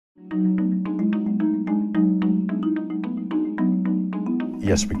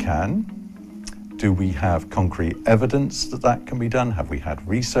Yes, we can. Do we have concrete evidence that that can be done? Have we had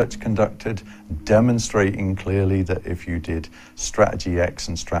research conducted demonstrating clearly that if you did strategy X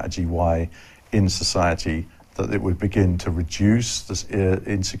and strategy Y in society, that it would begin to reduce the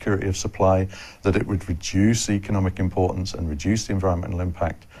insecurity of supply, that it would reduce economic importance and reduce the environmental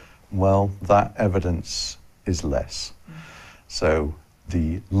impact? Well, that evidence is less. So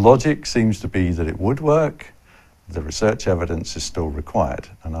the logic seems to be that it would work. The research evidence is still required,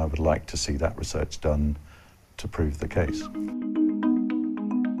 and I would like to see that research done to prove the case.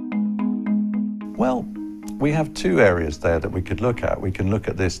 Well, we have two areas there that we could look at. We can look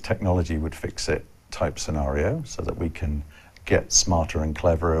at this technology would fix it type scenario, so that we can get smarter and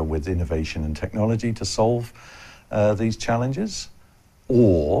cleverer with innovation and technology to solve these challenges.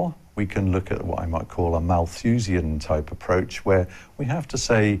 Or we can look at what I might call a Malthusian type approach, where we have to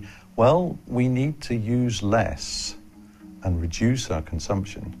say, well, we need to use less and reduce our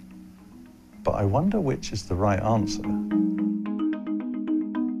consumption. But I wonder which is the right answer.